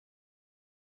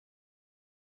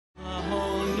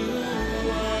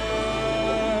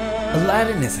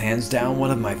Aladdin is hands down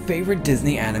one of my favorite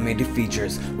Disney animated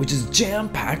features, which is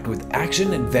jam-packed with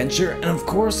action, adventure, and of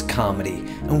course comedy.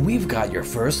 And we've got your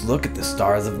first look at the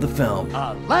stars of the film.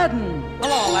 Aladdin!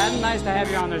 Hello, Aladdin. Nice to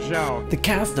have you on the show. The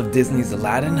cast of Disney's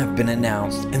Aladdin have been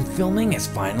announced, and filming has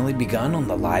finally begun on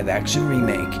the live-action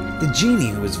remake. The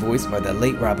genie, who was voiced by the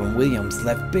late Robin Williams,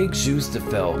 left big shoes to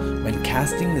fill when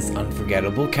casting this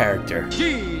unforgettable character.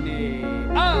 Genie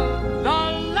of the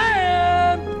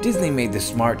Lamp! Disney made the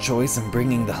smart choice in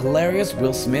bringing the hilarious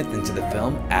Will Smith into the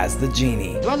film as the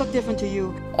genie. Do I look different to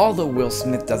you? Although Will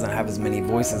Smith doesn't have as many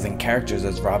voices and characters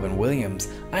as Robin Williams,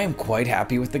 I am quite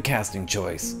happy with the casting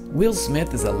choice. Will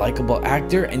Smith is a likable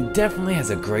actor and definitely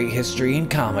has a great history in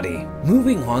comedy.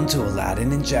 Moving on to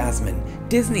Aladdin and Jasmine,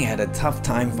 Disney had a tough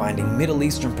time finding Middle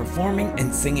Eastern performing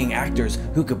and singing actors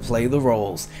who could play the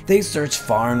roles. They searched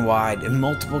far and wide in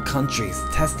multiple countries,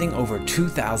 testing over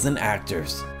 2,000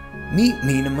 actors. Meet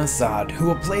Mina Masad, who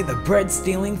will play the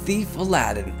bread-stealing thief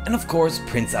Aladdin, and of course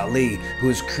Prince Ali, who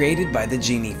was created by the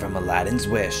genie from Aladdin's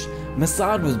wish.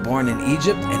 Masad was born in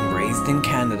Egypt and raised in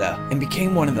Canada, and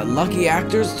became one of the lucky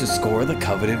actors to score the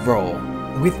coveted role.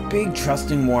 With big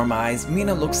trusting warm eyes,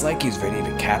 Mina looks like he's ready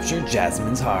to capture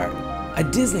Jasmine's heart. A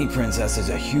Disney princess is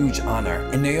a huge honor,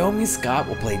 and Naomi Scott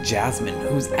will play Jasmine,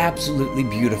 who is absolutely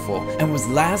beautiful and was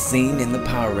last seen in the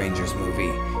Power Rangers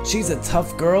movie. She's a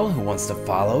tough girl who wants to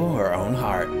follow her own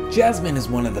heart. Jasmine is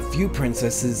one of the few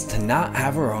princesses to not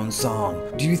have her own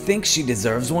song. Do you think she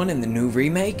deserves one in the new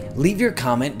remake? Leave your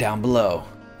comment down below.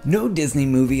 No Disney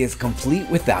movie is complete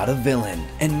without a villain,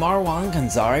 and Marwan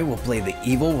Khanzari will play the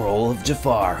evil role of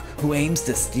Jafar, who aims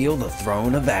to steal the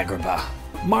throne of Agrabah.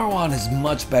 Marwan is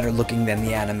much better looking than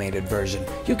the animated version.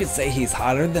 You could say he's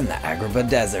hotter than the Agrabah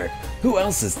desert. Who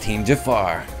else is Team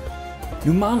Jafar?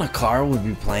 Numan Akar will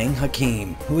be playing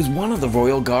Hakim, who is one of the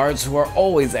royal guards who are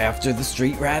always after the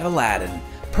street rat Aladdin.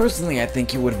 Personally, I think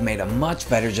he would have made a much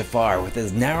better Jafar with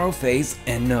his narrow face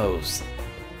and nose.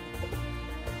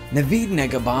 Naveed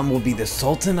Negahban will be the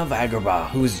Sultan of Agrabah,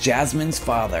 who is Jasmine's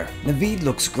father. Naveed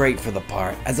looks great for the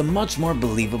part, as a much more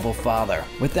believable father,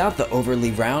 without the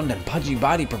overly round and pudgy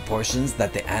body proportions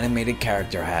that the animated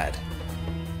character had.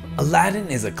 Aladdin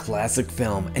is a classic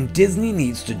film, and Disney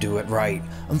needs to do it right.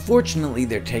 Unfortunately,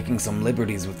 they're taking some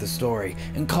liberties with the story,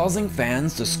 and causing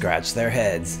fans to scratch their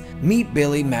heads. Meet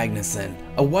Billy Magnussen,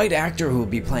 a white actor who will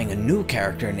be playing a new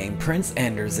character named Prince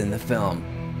Anders in the film.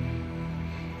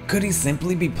 Could he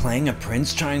simply be playing a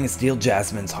prince trying to steal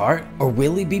Jasmine's heart, or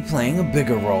will he be playing a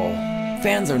bigger role?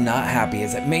 Fans are not happy,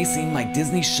 as it may seem like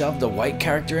Disney shoved a white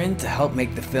character in to help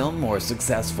make the film more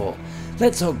successful.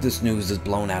 Let's hope this news is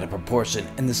blown out of proportion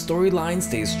and the storyline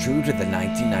stays true to the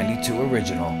 1992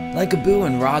 original. Like Abu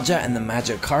and Raja and the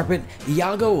Magic Carpet,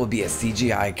 Iago will be a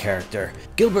CGI character.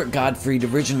 Gilbert Gottfried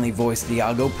originally voiced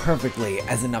Iago perfectly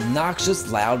as an obnoxious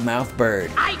loudmouth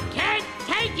bird. I can't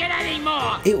take it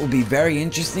anymore! It will be very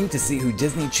interesting to see who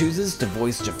Disney chooses to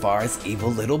voice Jafar's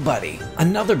evil little buddy.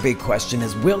 Another big question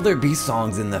is, will there be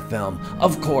songs in the film?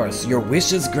 Of course, your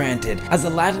wish is granted, as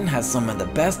Aladdin has some of the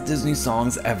best Disney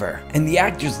songs ever, and the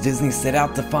actors Disney set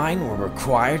out to find were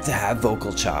required to have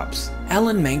vocal chops.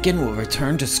 Alan Menken will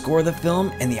return to score the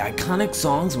film, and the iconic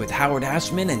songs with Howard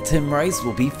Ashman and Tim Rice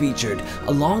will be featured,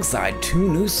 alongside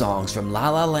two new songs from La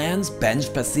La Land's Benj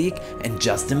Pasek and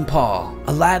Justin Paul.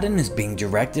 Aladdin is being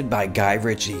directed by Guy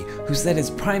Ritchie, who said his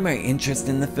primary interest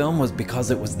in the film was because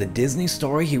it was the Disney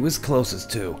story he was closest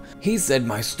to. He said,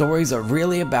 "My stories are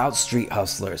really about street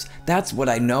hustlers. That's what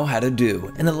I know how to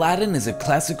do, and Aladdin is a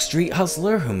classic street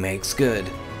hustler who makes good."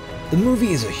 The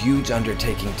movie is a huge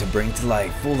undertaking to bring to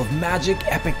life, full of magic,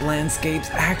 epic landscapes,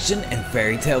 action, and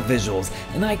fairy tale visuals,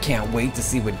 and I can't wait to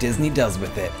see what Disney does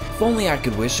with it. If only I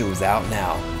could wish it was out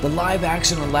now. The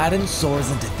live-action Aladdin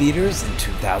soars into theaters in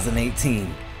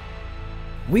 2018.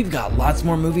 We've got lots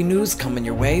more movie news coming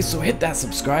your way, so hit that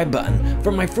subscribe button.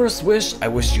 For my first wish, I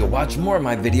wish you'll watch more of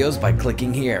my videos by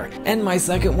clicking here. And my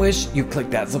second wish, you click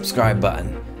that subscribe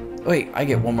button. Wait, I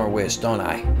get one more wish, don't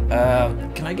I?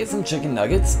 Can I get some chicken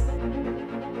nuggets?